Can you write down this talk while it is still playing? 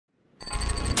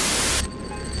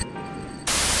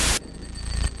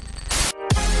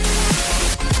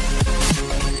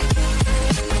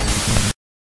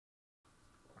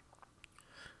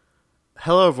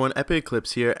Hello everyone,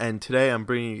 Eclipse here, and today I'm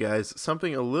bringing you guys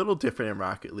something a little different in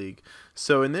Rocket League.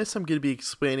 So in this I'm going to be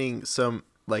explaining some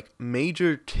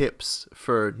major tips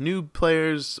for new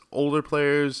players, older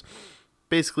players,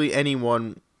 basically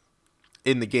anyone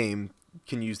in the game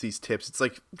can use these tips. It's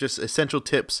like just essential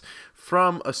tips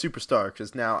from a superstar,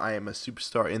 because now I am a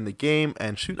superstar in the game,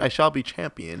 and shoot, I shall be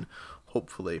champion,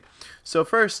 hopefully. So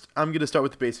first, I'm going to start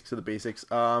with the basics of the basics.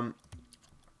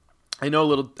 I did a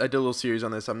little series on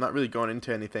this. I'm not really going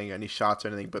into any shots or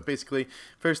anything, but basically,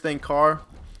 first thing, car.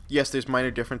 Yes, there's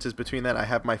minor differences between that. I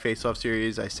have my face-off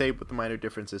series. I say what the minor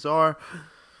differences are.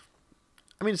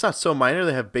 I mean, it's not so minor.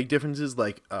 They have big differences,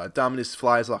 like Dominus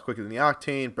flies a lot quicker than the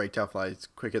Octane, Breakdown flies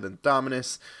quicker than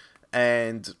Dominus,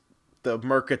 and the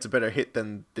Merc gets a better hit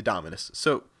than the Dominus.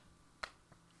 So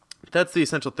that's the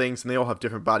essential things, and they all have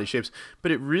different body shapes,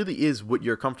 but it really is what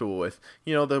you're comfortable with.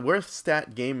 You know, the worst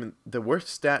stat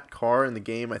car in the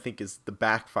game, I think, is the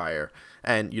backfire.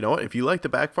 And you know what? If you like the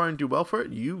backfire and do well for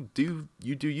it, you do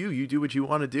what you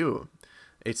want to do.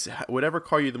 It's whatever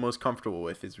car you're the most comfortable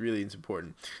with is really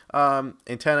important.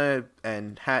 Antenna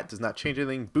and hat does not change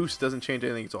anything. Boost doesn't change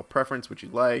anything. It's all preference, what you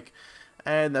like.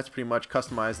 And that's pretty much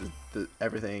customizes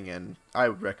everything, and I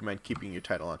would recommend keeping your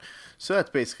title on. So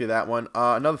that's basically that one.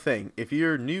 Another thing, if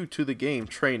you're new to the game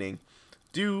training,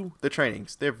 do the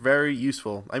trainings. They're very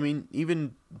useful. I mean,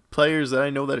 even players that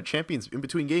I know that are champions, in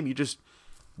between game, you just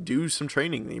do some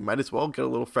training. You might as well get a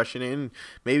little freshen in,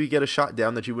 maybe get a shot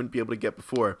down that you wouldn't be able to get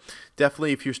before.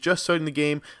 Definitely, if you're just starting the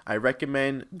game, I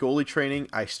recommend goalie training.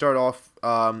 I start off,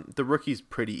 the rookie's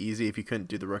pretty easy. If you couldn't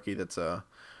do the rookie, that's,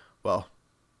 well,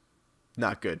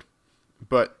 not good.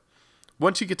 But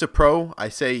once you get to pro, I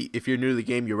say if you're new to the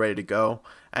game, you're ready to go.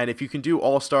 And if you can do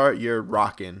all-star, you're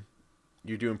rocking.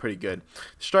 You're doing pretty good.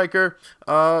 Striker,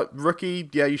 rookie,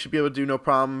 yeah, you should be able to do no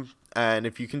problem. And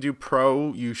if you can do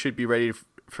pro, you should be ready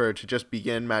to just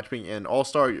begin matchmaking. And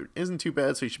all-star isn't too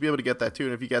bad, so you should be able to get that too.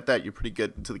 And if you get that, you're pretty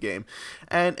good into the game.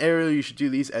 And aerial, you should do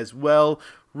these as well.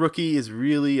 Rookie is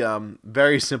really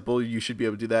very simple. You should be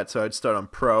able to do that. So I'd start on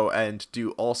pro and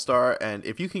do all-star. And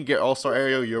if you can get all-star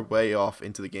aerial, you're way off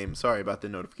into the game. Sorry about the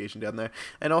notification down there.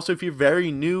 And also, if you're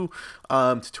very new,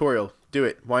 tutorial, do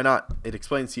it. Why not? It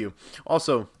explains to you.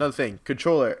 Also, another thing,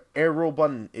 controller, air roll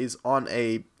button is on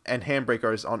A, and handbrake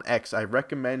is on X. I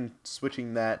recommend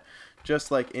switching that. Just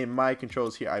like in my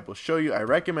controls here, I will show you. I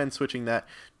recommend switching that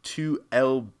to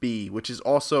LB, which is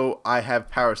also, I have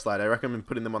power slide. I recommend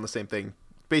putting them on the same thing.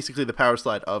 Basically the power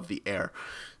slide of the air.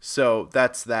 So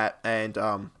that's that. And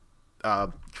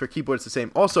for keyboard, it's the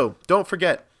same. Also, don't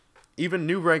forget, even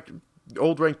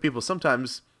old ranked people,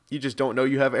 sometimes you just don't know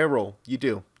you have air roll. You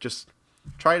do. Just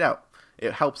try it out.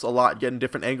 It helps a lot getting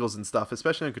different angles and stuff,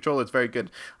 especially on controller. It's very good.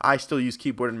 I still use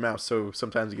keyboard and mouse, so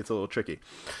sometimes it gets a little tricky.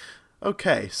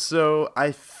 Okay, so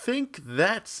I think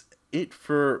that's it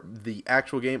for the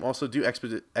actual game. Also, do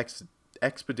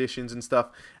expeditions and stuff,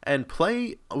 and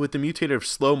play with the mutator of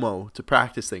slow-mo to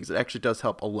practice things. It actually does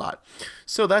help a lot.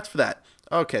 So that's for that.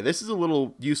 Okay, this is a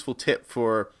little useful tip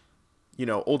for, you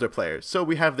know, older players. So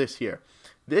we have this here.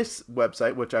 This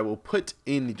website, which I will put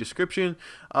in the description,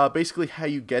 basically how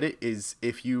you get it is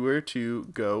if you were to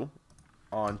go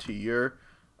onto your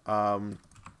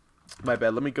my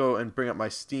bad, let me go and bring up my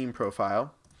Steam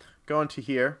profile. Go into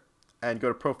here and go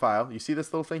to profile. You see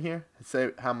this little thing here?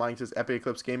 Say how mine says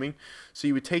Eclipse Gaming. So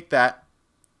you would take that,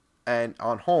 and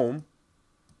on home,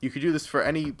 you could do this for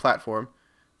any platform.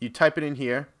 You type it in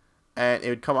here, and it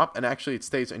would come up, and actually it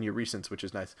stays in your recents, which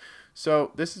is nice.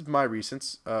 So this is my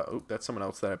recents. Oh, that's someone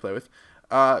else that I play with.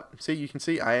 See, you can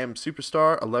see I am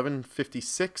Superstar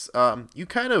 1156. You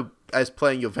kind of, as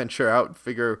playing, you'll venture out and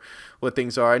figure what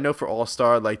things are. I know for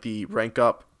All-Star, like the rank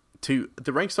up to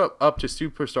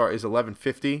Superstar is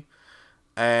 1150,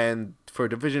 and for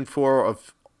Division 4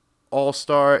 of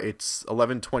All-Star it's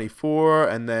 1124,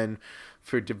 and then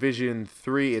for Division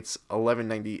 3 it's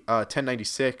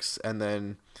 1096, and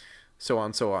then so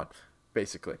on,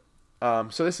 basically.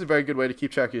 So this is a very good way to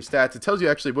keep track of your stats. It tells you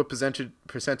actually what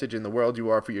percentage in the world you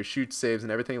are for your shoots, saves,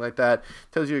 and everything like that.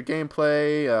 It tells you your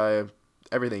gameplay,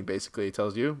 everything basically. It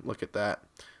tells you. Look at that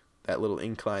little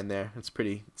incline there. It's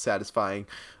pretty satisfying.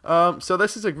 So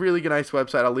this is a really nice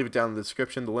website. I'll leave it down in the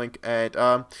description, the link.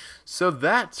 And so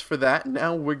that's for that.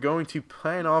 Now we're going to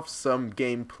plan off some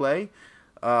gameplay.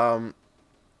 And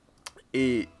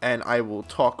I will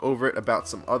talk over it about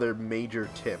some other major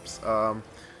tips.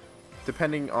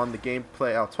 Depending on the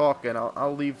gameplay, I'll talk, and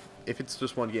I'll leave. If it's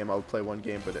just one game, I'll play one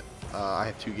game, but I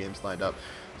have 2 games lined up.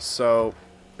 So,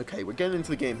 okay, we're getting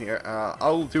into the game here.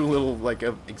 I'll do a little,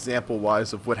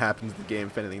 example-wise of what happens in the game,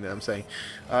 if anything that I'm saying.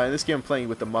 In this game, I'm playing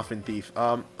with the Muffin Thief.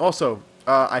 Also,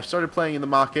 I started playing in the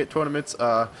market tournaments.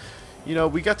 You know,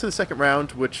 we got to the second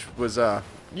round, which was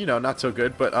you know, not so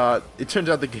good, but it turns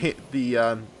out the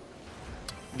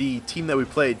team that we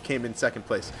played came in second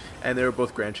place, and they were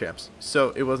both grand champs,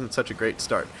 so it wasn't such a great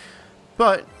start.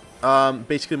 But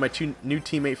basically, my new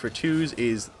teammate for twos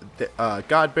is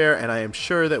Godbear, and I am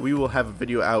sure that we will have a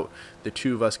video out, the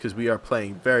two of us, because we are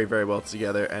playing very, very well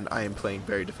together, and I am playing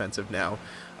very defensive now.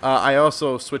 I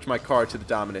also switched my car to the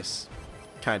Dominus,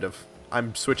 kind of.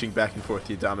 I'm switching back and forth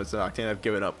to the Dominus and Octane. I've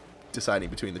given up deciding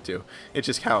between the two. It's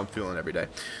just how I'm feeling every day.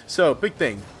 So, big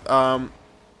thing.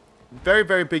 Very,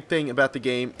 very big thing about the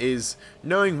game is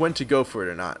knowing when to go for it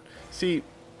or not. See,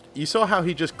 you saw how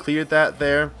he just cleared that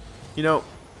there. You know,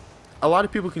 a lot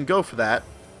of people can go for that,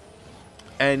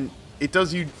 and it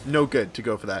does you no good to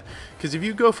go for that. Because if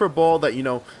you go for a ball that, you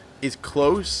know, is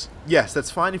close, yes,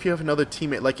 that's fine if you have another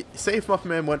teammate. Like, say if Muffin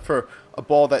Man went for a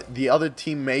ball that the other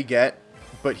team may get,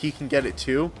 but he can get it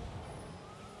too,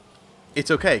 it's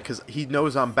okay, because he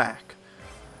knows I'm back.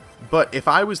 But if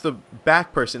I was the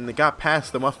back person that got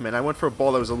past the Muffin Man, I went for a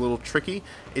ball that was a little tricky,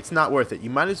 it's not worth it.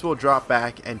 You might as well drop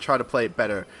back and try to play it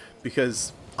better,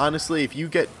 because honestly,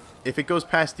 if it goes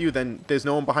past you, then there's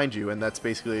no one behind you, and that's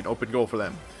basically an open goal for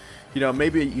them. You know,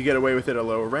 maybe you get away with it at a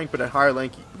lower rank, but at higher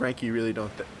rank you really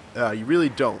don't. You really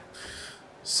don't.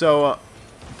 So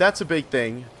that's a big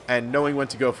thing, and knowing when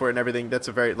to go for it and everything. That's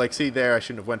a very, like, see there, I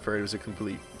shouldn't have went for it. It was a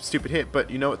complete stupid hit, but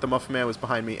you know what? The Muffin Man was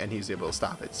behind me, and he was able to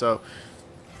stop it. So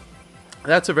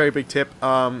that's a very big tip.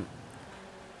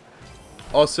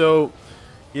 Also,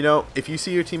 you know, if you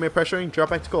see your teammate pressuring, drop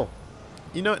back to goal.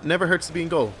 You know, it never hurts to be in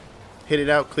goal. Hit it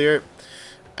out, clear it.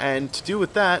 And to do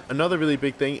with that, another really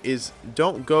big thing is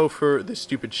don't go for the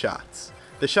stupid shots.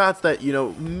 The shots that, you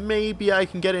know, maybe I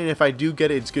can get it, and if I do get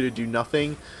it, it's going to do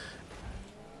nothing.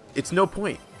 It's no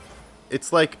point.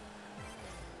 It's like,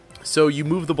 so you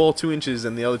move the ball 2 inches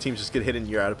and the other teams just get hit and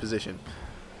you're out of position.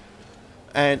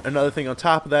 And another thing on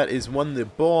top of that is when the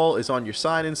ball is on your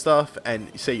side and stuff,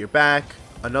 and say you're back,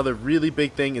 another really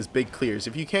big thing is big clears.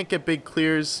 If you can't get big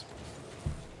clears,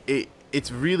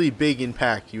 it's really big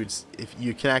impact. If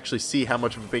you can actually see how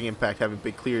much of a big impact having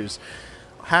big clears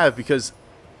have, because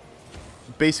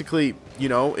basically, you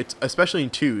know, it's especially in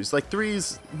twos. Like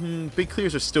threes, big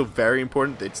clears are still very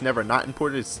important. It's never not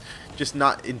important. It's just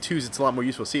not in twos. It's a lot more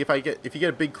useful. See, if you get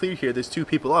a big clear here, there's 2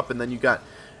 people up, and then you got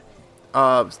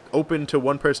open to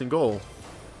 1-person goal,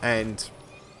 and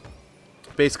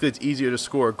basically it's easier to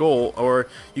score a goal, or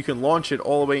you can launch it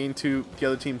all the way into the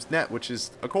other team's net, which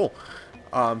is a goal.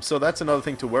 So that's another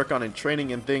thing to work on in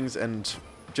training and things, and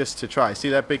just to try. See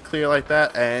that big clear like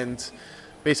that, and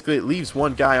basically it leaves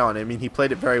one guy on. I mean, he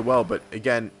played it very well, but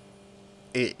again,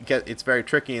 it's very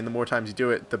tricky, and the more times you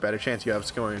do it, the better chance you have of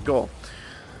scoring a goal.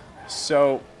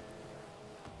 So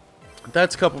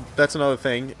that's another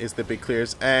thing, is the big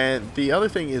clears. And the other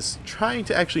thing is trying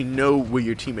to actually know where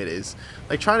your teammate is,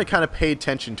 like trying to kind of pay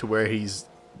attention to where he's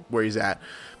at,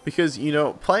 because, you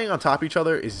know, playing on top of each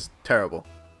other is terrible.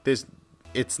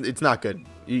 It's not good.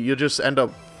 You'll just end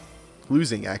up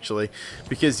losing, actually,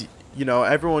 because, you know,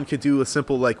 everyone could do a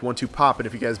simple like 1-2 pop, and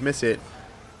if you guys miss it,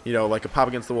 you know, like a pop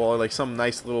against the wall or like some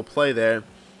nice little play there,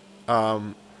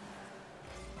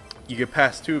 you get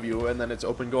past 2 of you, and then it's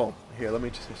open goal. Here, let me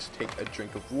just take a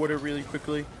drink of water really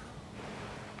quickly.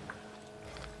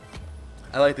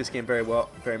 I like this game very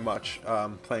much.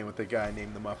 Playing with a guy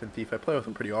named the Muffin Thief. I play with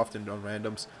him pretty often on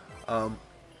randoms. I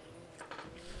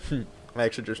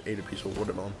actually just ate a piece of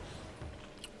watermelon.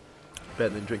 Better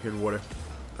than drinking water.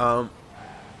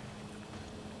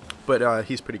 But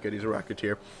he's pretty good. He's a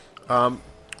Rocketeer.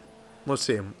 Let's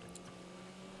see.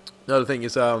 Another thing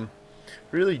is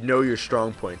really know your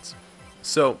strong points.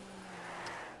 So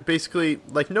basically,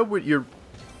 like, know what you're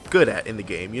good at in the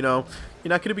game. You know, you're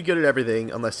not going to be good at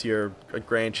everything unless you're a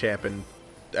grand champ and,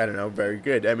 I don't know, very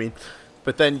good. I mean,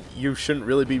 but then you shouldn't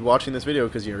really be watching this video,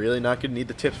 because you're really not going to need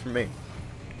the tips from me.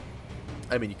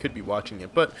 I mean, you could be watching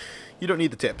it, but you don't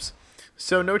need the tips.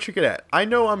 So know what you're good at. I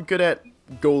know I'm good at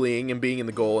goalieing and being in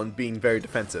the goal and being very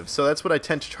defensive. So that's what I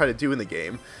tend to try to do in the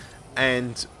game.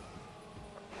 And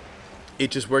it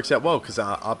just works out well, because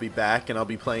I'll be back and I'll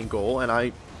be playing goal,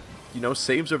 and you know,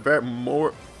 saves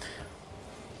are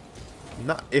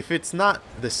if it's not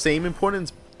the same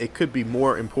importance, it could be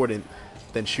more important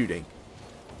than shooting.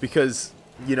 Because,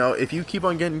 you know, if you keep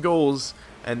on getting goals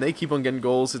and they keep on getting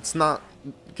goals, it's not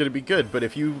going to be good. But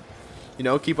if you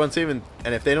know, keep on saving,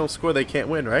 and if they don't score, they can't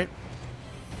win, right?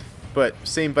 But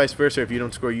same vice versa, if you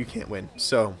don't score, you can't win.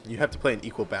 So you have to play an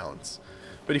equal balance.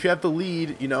 But if you have the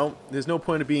lead, you know, there's no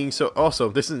point of being so... Also,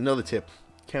 this is another tip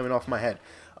coming off my head.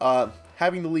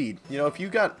 Having the lead. You know, if you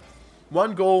got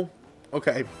 1 goal,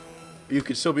 okay, you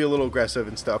could still be a little aggressive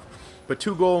and stuff. But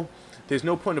 2-goal, there's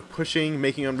no point of pushing,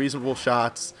 making unreasonable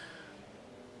shots.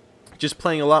 Just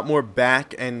playing a lot more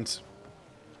back and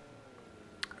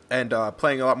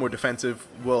playing a lot more defensive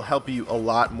will help you a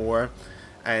lot more,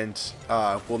 and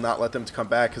will not let them to come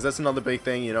back, because that's another big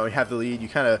thing. You know, you have the lead, you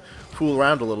kind of fool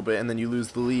around a little bit, and then you lose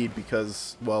the lead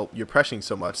because, well, you're pressing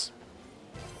so much.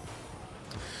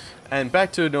 And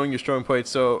back to knowing your strong points.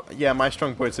 So yeah, my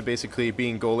strong points are basically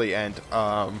being goalie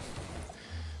and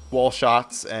wall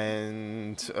shots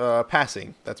and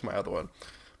passing. That's my other one.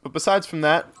 But besides from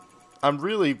that, I'm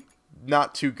really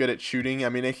not too good at shooting. I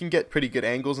mean, I can get pretty good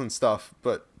angles and stuff,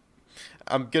 but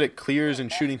I'm good at clears and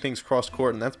shooting things cross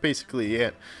court, and that's basically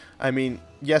it. I mean,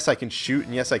 yes, I can shoot,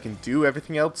 and yes, I can do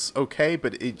everything else okay,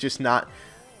 but it's just not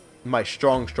my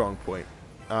strong point.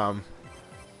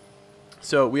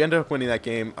 So we ended up winning that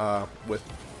game with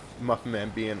Muffin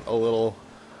Man being a little...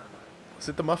 Is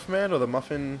it the Muffin Man or the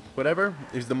Muffin whatever?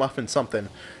 It was the Muffin something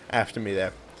after me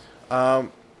there.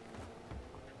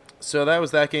 So that was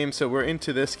that game. So we're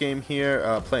into this game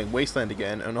here, playing Wasteland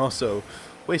again. And also,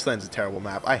 Wasteland's a terrible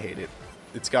map. I hate it.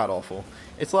 It's god-awful.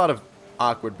 It's a lot of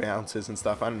awkward bounces and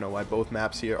stuff. I don't know why both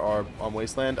maps here are on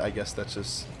Wasteland. I guess that's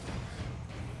just...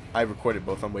 I recorded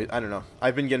both on Wasteland. I don't know.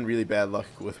 I've been getting really bad luck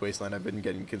with Wasteland. I've been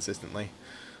getting consistently.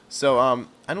 So,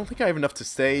 I don't think I have enough to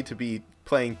say to be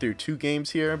playing through 2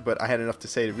 games here, but I had enough to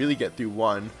say to really get through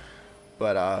 1.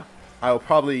 But, I'll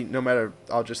probably, no matter,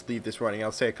 I'll just leave this running.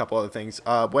 I'll say a couple other things.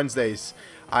 Wednesdays,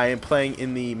 I am playing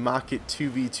in the Market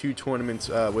 2v2 tournament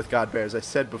with Godbear. As I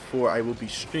said before, I will be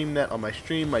streaming that on my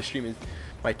stream.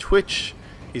 My Twitch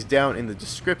is down in the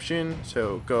description,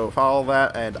 so go follow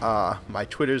that, and my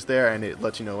Twitter's there, and it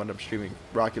lets you know when I'm streaming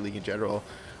Rocket League in general.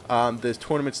 This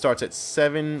tournament starts at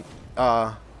 6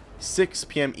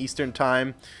 p.m. Eastern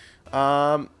time.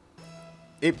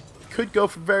 It could go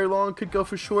for very long, could go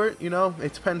for short, you know.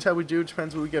 It depends how we do. It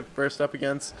depends what we get versed up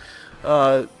against.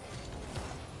 It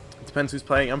depends who's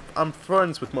playing. I'm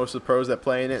friends with most of the pros that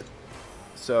play in it,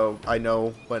 so I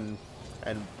know when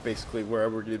and basically where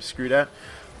we're going to be screwed at.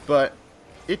 But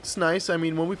it's nice. I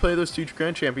mean, when we play those 2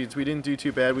 Grand Champions, we didn't do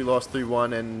too bad. We lost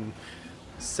 3-1 and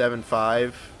 7-5.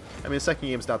 I mean, the second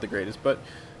game's not the greatest, but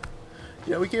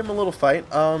yeah, we gave them a little fight.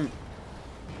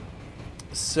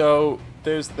 So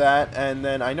there's that, and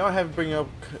then I know I haven't been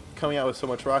coming out with so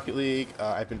much Rocket League.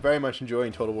 I've been very much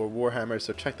enjoying Total War Warhammer,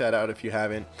 so check that out if you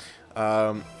haven't.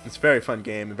 It's a very fun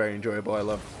game and very enjoyable. I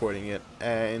love recording it.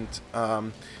 And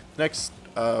next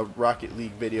Rocket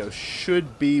League video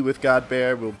should be with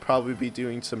Godbear. We'll probably be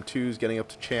doing some 2s, getting up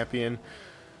to champion.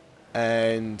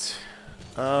 And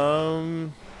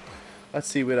let's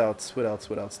see what else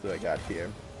do I got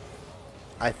here.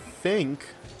 I think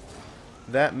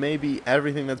that may be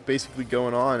everything that's basically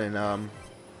going on, and I'm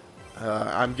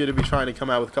going to be trying to come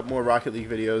out with a couple more Rocket League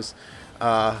videos.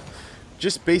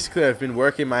 Just basically, I've been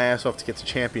working my ass off to get to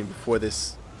champion before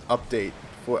this update.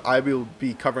 I will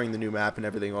be covering the new map and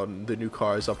everything on the new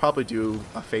cars. I'll probably do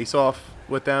a face-off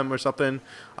with them or something.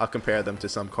 I'll compare them to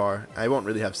some car. I won't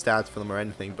really have stats for them or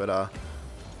anything, but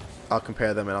I'll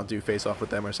compare them and I'll do face-off with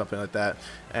them or something like that.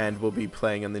 And we'll be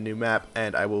playing on the new map,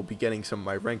 and I will be getting some of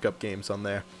my rank-up games on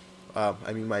there. I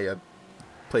mean my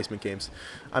placement games.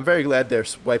 I'm very glad they're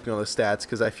wiping all the stats,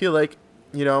 because I feel like,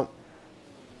 you know,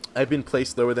 I've been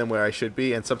placed lower than where I should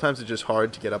be, and sometimes it's just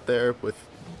hard to get up there with,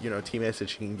 you know, teammates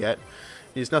that you can get.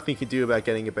 There's nothing you can do about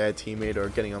getting a bad teammate or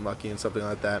getting unlucky and something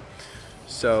like that.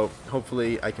 So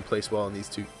hopefully I can place well in these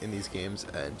games,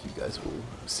 and you guys will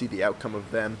see the outcome of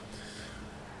them.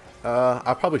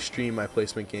 I'll probably stream my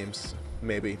placement games,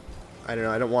 maybe. I don't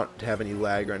know. I don't want to have any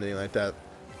lag or anything like that.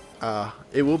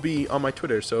 It will be on my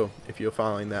Twitter, so if you're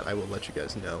following that, I will let you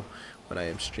guys know when I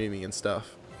am streaming and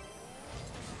stuff.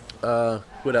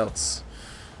 What else?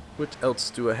 What else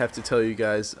do I have to tell you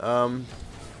guys?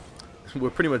 We're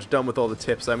pretty much done with all the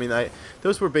tips. I mean,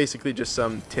 those were basically just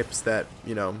some tips that,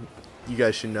 you know, you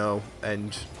guys should know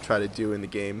and try to do in the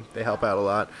game. They help out a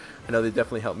lot. I know they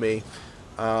definitely help me.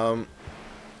 I'm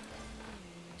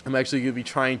actually going to be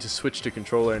trying to switch to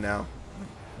controller now.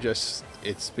 Just,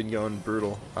 it's been going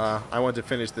brutal. I want to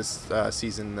finish this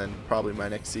season, then probably my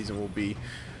next season will be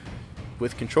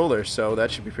with controller, so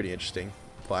that should be pretty interesting.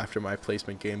 Well, after my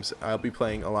placement games, I'll be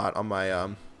playing a lot on my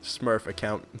Smurf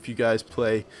account. If you guys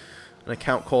play an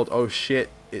account called Oh Shit,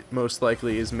 it most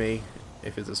likely is me,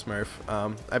 if it's a Smurf.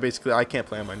 I can't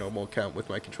play on my normal account with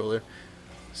my controller,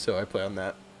 so I play on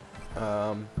that.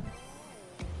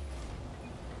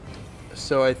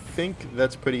 So I think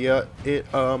that's pretty much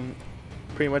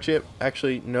it.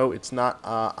 Actually, no, it's not.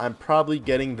 I'm probably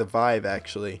getting the Vive,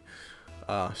 actually.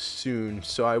 soon.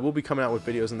 So I will be coming out with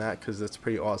videos on that because that's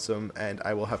pretty awesome, and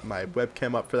I will have my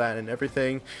webcam up for that and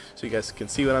everything, so you guys can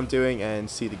see what I'm doing and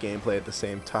see the gameplay at the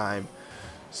same time.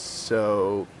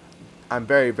 So I'm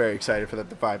very, very excited for that.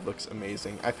 The Vive looks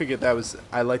amazing. I figured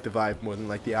I like the Vive more than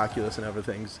like the Oculus and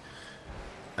everything.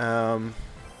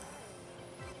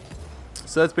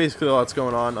 So that's basically all that's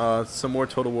going on. Some more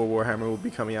Total War Warhammer will be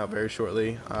coming out very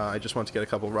shortly. I just want to get a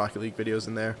couple Rocket League videos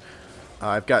in there.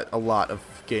 I've got a lot of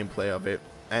gameplay of it,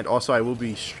 and also I will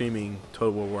be streaming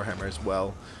Total War Warhammer as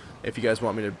well. If you guys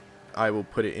want me to, I will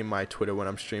put it in my Twitter when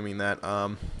I'm streaming that.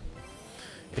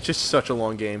 It's just such a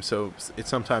long game, so it's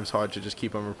sometimes hard to just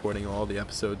keep on reporting all the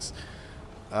episodes.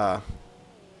 But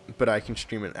I can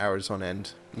stream it hours on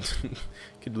end.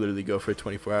 Could literally go for a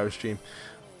 24-hour stream.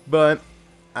 But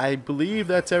I believe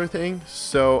that's everything,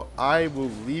 so I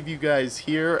will leave you guys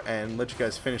here and let you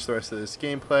guys finish the rest of this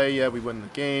gameplay. Yeah, we won the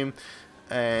game,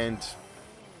 and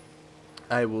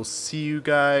I will see you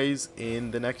guys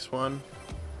in the next one.